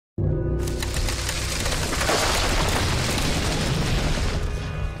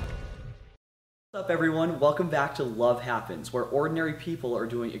What's up everyone? Welcome back to Love Happens, where ordinary people are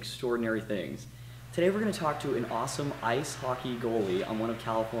doing extraordinary things. Today we're going to talk to an awesome ice hockey goalie on one of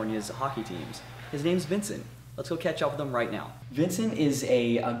California's hockey teams. His name's Vincent. Let's go catch up with him right now. Vincent is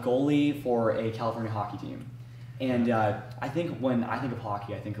a goalie for a California hockey team. And I think when I think of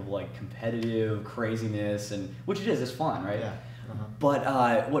hockey, I think of like competitive craziness, and which it is, it's fun, right? Yeah.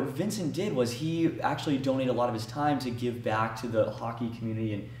 But what Vincent did was he actually donated a lot of his time to give back to the hockey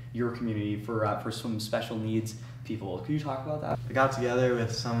community and your community for some special needs people. Could you talk about that? I got together with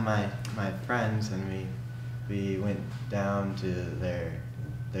some of my friends and we went down to their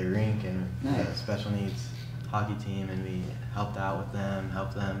rink and the special needs hockey team, and we helped out with them,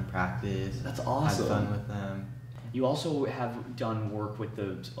 helped them practice. That's awesome. Had fun with them. You also have done work with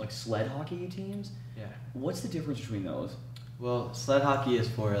the like sled hockey teams? Yeah. What's the difference between those? Well, sled hockey is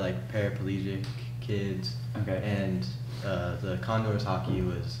for like paraplegic kids. Okay. And the Condors hockey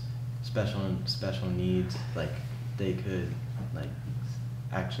was special needs, like they could like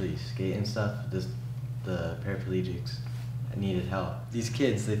actually skate and stuff. The paraplegics needed help. These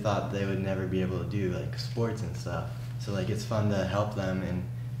kids, they thought they would never be able to do like sports and stuff. So like it's fun to help them and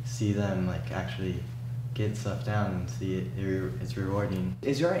see them like actually get stuff down and see it. It's rewarding.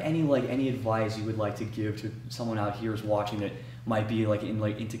 Is there any advice you would like to give to someone out here who's watching that might be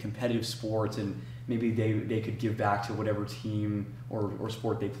into competitive sports, and maybe they could give back to whatever team or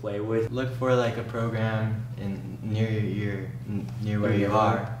sport they play with? Look for like a program near where you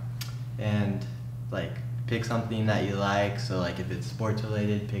are, and like pick something that you like. So like if it's sports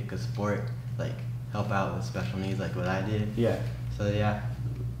related, pick a sport, like help out with special needs like what I did. Yeah. So yeah,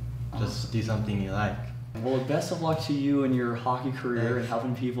 just do something you like. Well, best of luck to you in your hockey career and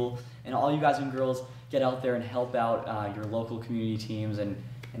helping people, and all you guys and girls get out there and help out your local community teams and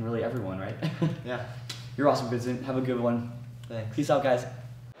really everyone, right? Yeah. You're awesome, Vincent. Have a good one. Thanks. Peace out, guys.